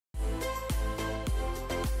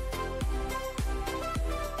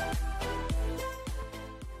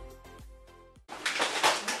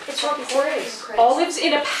salty sodas. Olives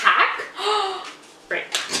in a pack? Great.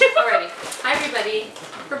 Alrighty. Hi everybody.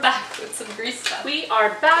 We're back with some Greece stuff. We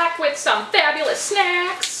are back with some fabulous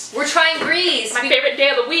snacks. We're trying Greece. My favorite day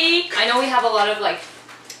of the week. I know we have a lot of like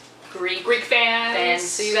Greek fans.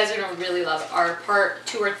 So you guys are gonna really love our part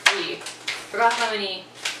 2 or 3. Forgot how many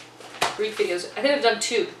Greek videos. I think we've done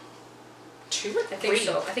 2. 2 or 3? I think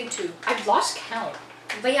so. I think 2. I've lost count.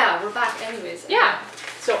 But yeah, we're back anyways. Yeah.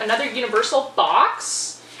 So another Universal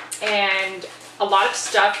box and a lot of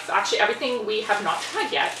stuff. Actually, everything we have not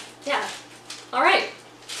tried yet. Yeah. All right.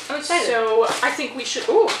 I'm excited. So I think we should.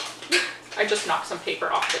 Ooh, I just knocked some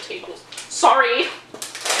paper off the table. Sorry. I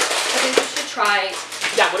think we should try.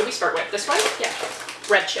 Yeah. What do we start with? This one? Yeah.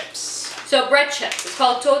 Bread chips. So bread chips. It's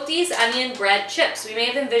called totis onion bread chips. We may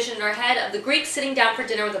have envisioned in our head of the Greeks sitting down for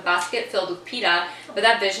dinner with a basket filled with pita, but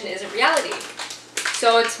that vision isn't reality.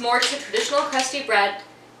 So it's more just a traditional crusty bread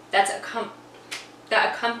that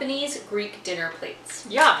accompanies Greek dinner plates.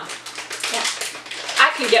 Yum. Yeah.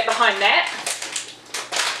 I can get behind that.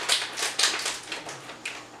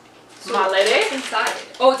 So My lady. what's inside?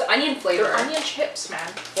 Oh, it's onion flavor. They're onion chips, man.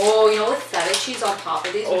 Oh, you know, with feta cheese on top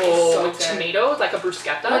of these would be Oh, so with good. tomatoes, like a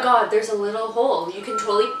bruschetta. Oh my god, there's a little hole. You can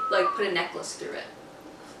totally like put a necklace through it.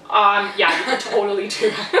 Yeah, you could totally do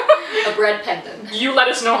that. A bread pendant. You let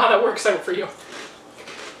us know how that works out for you.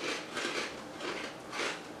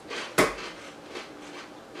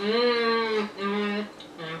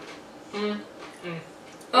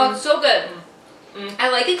 Oh, it's so good. I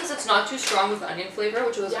like it because it's not too strong with onion flavor,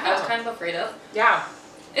 which was I was kind of afraid of. Yeah.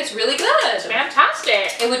 It's really good. It's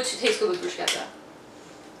fantastic. It would taste good with bruschetta.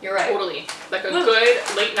 You're right. Totally. Like a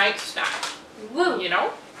good late night snack. Woo. You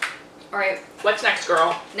know? Alright. What's next,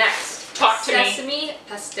 girl? Next. Talk to me. Sesame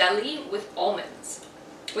pastelli with almonds.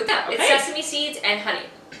 With that. Okay. It's sesame seeds and honey.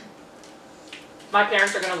 My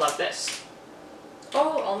parents are going to love this.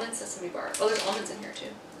 Oh, almond sesame bar. Oh, there's almonds in here too.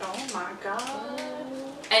 Oh my god.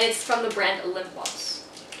 And it's from the brand Olympos.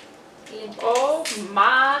 Oh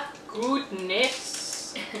my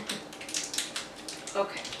goodness.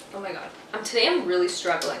 Okay. Oh my god. Today I'm really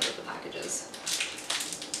struggling with the packages.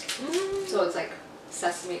 So it's like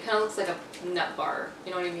sesame. It kind of looks like a nut bar.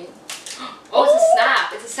 You know what I mean? Oh, it's a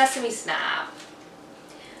snap. It's a sesame snap.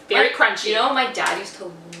 Very crunchy. You know, my dad used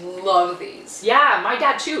to love these. Yeah, my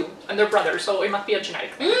dad too. And they're brothers, so it must be a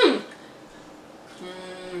genetic thing.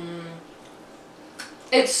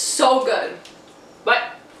 It's so good.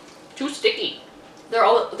 But too sticky. They're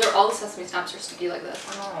all the sesame snaps are sticky like this.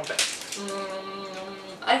 Oh, but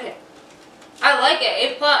I like it. I like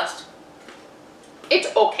it. A+.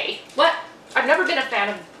 It's okay. What? I've never been a fan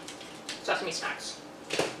of sesame snacks.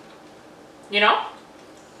 You know?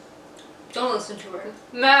 Don't listen to her.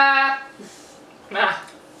 Nah.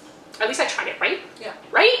 At least I tried it, right? Yeah.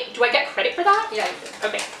 Right? Do I get credit for that? Yeah, you did.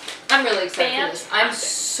 Okay. I'm really excited for this. I'm Fantastic.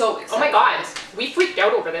 so excited. Oh my god. We freaked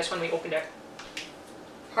out over this when we opened it.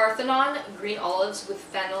 Parthenon green olives with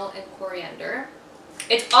fennel and coriander.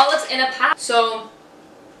 It's olives in a pack. So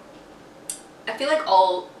I feel like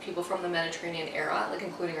all people from the Mediterranean era, like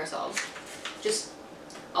including ourselves, just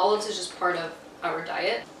olives is just part of our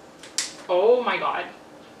diet. Oh my god.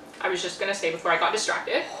 I was just gonna say before I got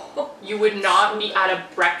distracted, you would not be at a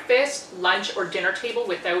breakfast, lunch, or dinner table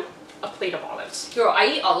without a plate of olives. Girl, I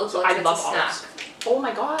eat olives like I it's love a snack. olives. Oh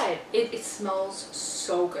my god. It smells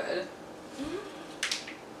so good.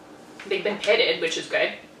 They've been pitted, which is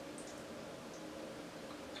good.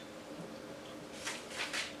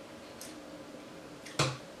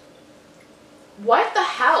 What the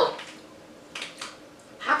hell?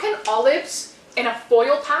 How can olives in a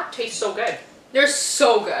foil pack taste so good? They're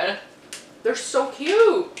so good. They're so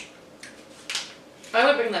cute. I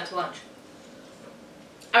would bring that to lunch.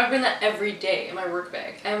 I would bring that every day in my work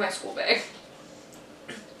bag and my school bag.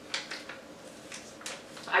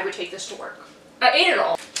 I would take this to work. I ate it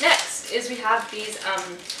all. Next is we have these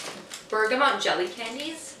bergamot jelly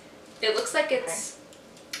candies. It looks like it's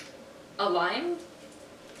a lime.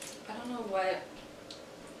 I don't know what.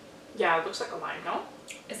 Yeah, it looks like a lime, no?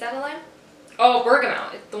 Is that a lime? Oh,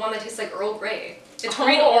 bergamot. It's the one that tastes like Earl Grey. It's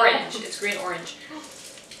green Oh. orange. It's green orange.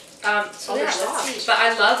 So Oh, yeah, they're let's soft. see. But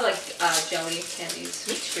I love like jelly candies.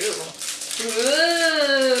 Me too.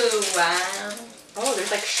 Ooh, wow. Oh,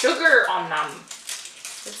 there's like sugar on them.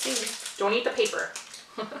 Let's see. Don't eat the paper.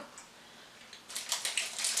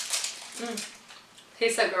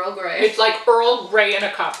 Tastes like Earl Grey. It's like Earl Grey in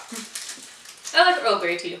a cup. I like Earl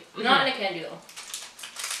Grey too. Not in a candy though.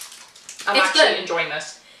 I'm It's actually good. enjoying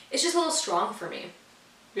this. It's just a little strong for me.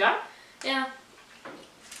 Yeah? Yeah.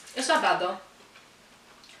 It's not bad though.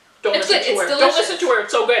 Don't It's listen good. to It's her. delicious. Don't listen to her.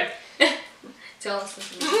 It's so good. Don't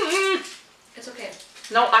listen to me. It's okay.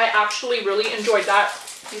 No, I actually really enjoyed that.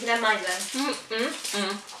 You can have mine then.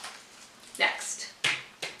 Next.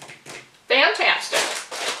 Fantastic.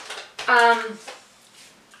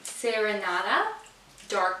 Serenata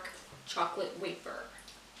dark chocolate wafer.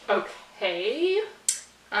 Okay.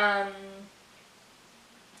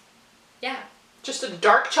 Yeah. Just a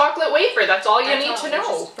dark chocolate wafer. That's all you That's need all. to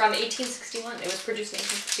know. From 1861. It was produced in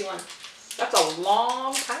 1861. That's a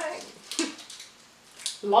long time.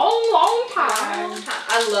 long time.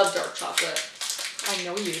 I love dark chocolate. I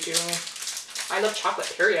know you do. I love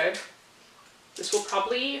chocolate, period. This will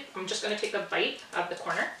probably, I'm just going to take a bite of the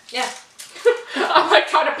corner. Yeah. I'm like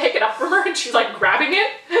trying to pick it up from her and she's like grabbing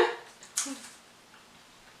it.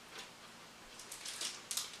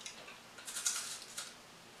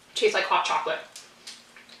 Tastes like hot chocolate.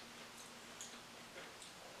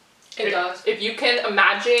 It does. If you can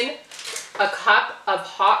imagine a cup of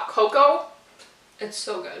hot cocoa, It's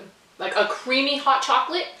so good. like a creamy hot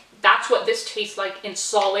chocolate, that's what this tastes like in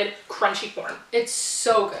solid, crunchy form. It's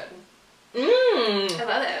so good. Mmm. I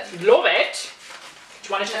love it. Love it. Do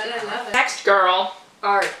you want to check I love it. Next, girl.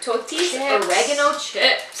 Our Totis Chips. oregano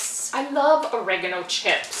chips. I love oregano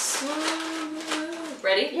chips.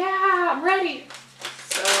 Ready? Yeah, I'm ready.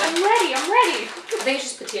 So, I'm ready. I think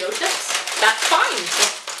it's just potato chips. That's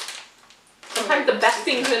fine. Sometimes the best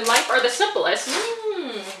things in life are the simplest.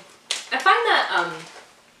 I find that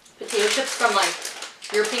potato chips from like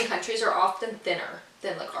European countries are often thinner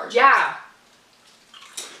than like our chips. Yeah.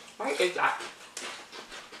 Why is that?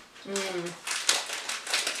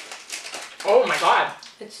 Oh my god.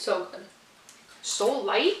 It's so good. So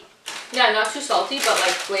light. Yeah, not too salty, but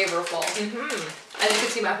like flavorful. Mm-hmm. As you can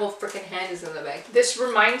see, my whole freaking hand is in the bag. This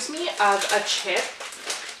reminds me of a chip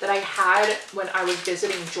that I had when I was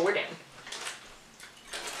visiting Jordan.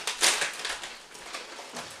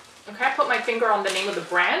 I can't put my finger on the name of the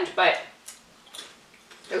brand, but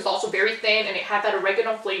it was also very thin and it had that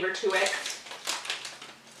oregano flavor to it.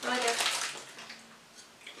 I like it.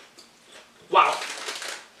 Wow.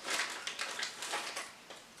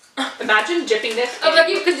 Imagine dipping this I was like,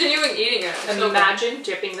 you continuing eating it. and imagine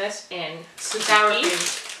dipping this in Sour tzatziki. cream.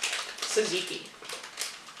 Tzatziki.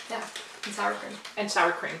 Yeah, and sour cream. And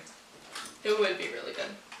sour cream. It would be really good.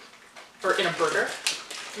 Or in a burger.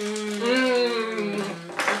 I'm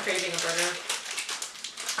craving a burger.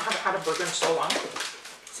 I haven't had a burger in so long.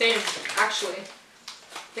 Same, actually.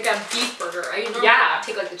 Like a beef burger. I normally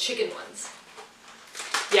take like the chicken ones.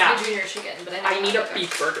 Yeah. The junior chicken, but I need a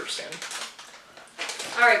beef burger soon.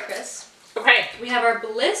 Alright, Chris. Okay. We have our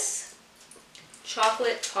Bliss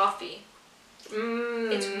chocolate toffee.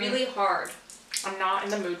 It's really hard. I'm not in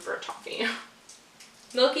the mood for a toffee.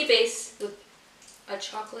 Milky base with a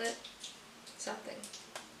chocolate something.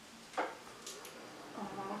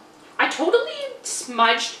 I totally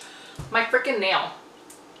smudged my freaking nail.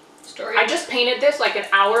 Story. I just painted this like an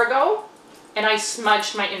hour ago and I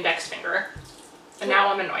smudged my index finger. And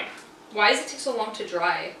now I'm annoyed. Why does it take so long to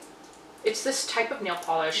dry? It's this type of nail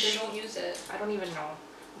polish. They don't use it. I don't even know.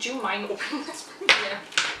 Do you mind opening this for me? Yeah.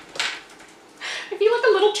 I feel like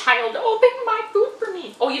a little child. Open my food for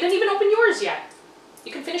me. Oh, you didn't even open yours yet.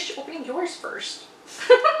 You can finish opening yours first.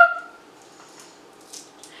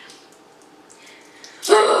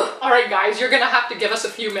 Alright guys, you're gonna have to give us a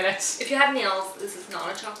few minutes. If you have nails, this is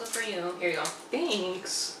not a chocolate for you. Here you go.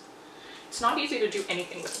 Thanks. It's not easy to do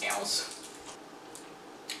anything with nails.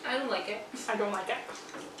 I don't like it. I don't like it.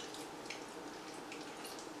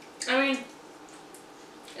 I mean,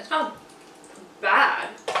 it's not bad.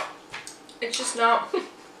 It's just not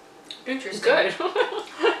interesting. Good.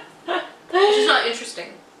 It's just not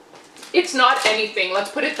interesting. It's not anything,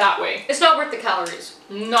 let's put it that way. It's not worth the calories.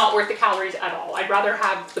 Not worth the calories at all. I'd rather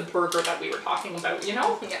have the burger that we were talking about, you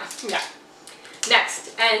know? Yeah. Yeah.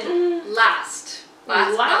 Next and last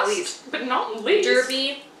but not least, but not least.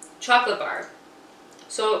 Derby chocolate bar.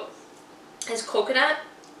 So it's coconut,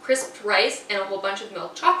 crisped rice, and a whole bunch of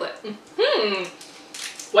milk chocolate.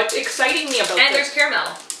 What's exciting me about And this? there's caramel.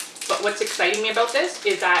 But what's exciting me about this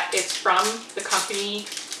is that it's from the company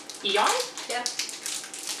Eon. Yeah.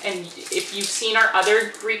 And if you've seen our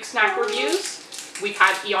other Greek snack reviews, we've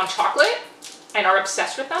had Eon chocolate and are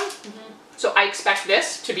obsessed with them. So I expect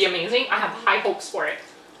this to be amazing. I have high hopes for it.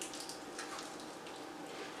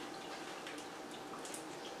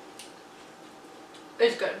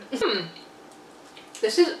 It's good.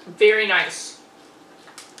 This is very nice.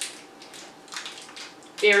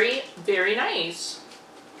 Very, very nice.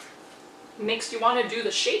 Makes you want to do the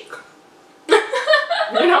shake.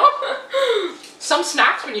 You know? Some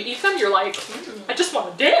snacks, when you eat them, you're like, I just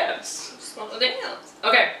want to dance. Just want to dance.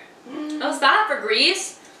 Okay. How's that for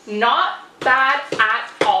Greece? Not bad at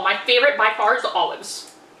Oh, my favorite by far is the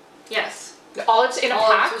olives. Yes. The olives in a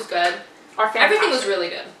pack was good. are fantastic. Everything was really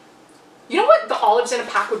good. You know what the olives in a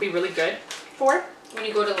pack would be really good for? When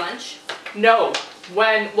you go to lunch. No.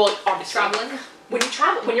 Well, obviously. Traveling. When you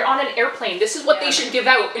travel, when you're on an airplane, this is what they should give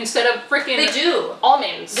out instead of freaking They do.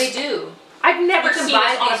 almonds. They do. I've never You can seen buy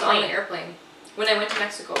this on a these on plane. the airplane. When I went to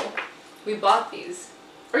Mexico, we bought these.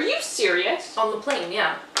 Are you serious? On the plane,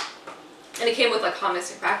 yeah. And it came with like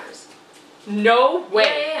hummus and crackers. No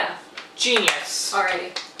way. Yeah. Genius.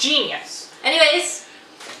 Alrighty. Genius. Anyways,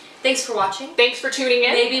 thanks for watching. Thanks for tuning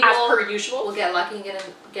in. Maybe as per usual. We'll get lucky and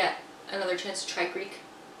get another chance to try Greek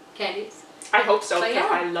candies. I hope so. But Because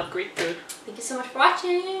yeah. I love Greek food. Thank you so much for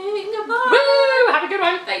watching. Goodbye. Woo! Have a good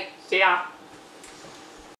one. Bye. See ya.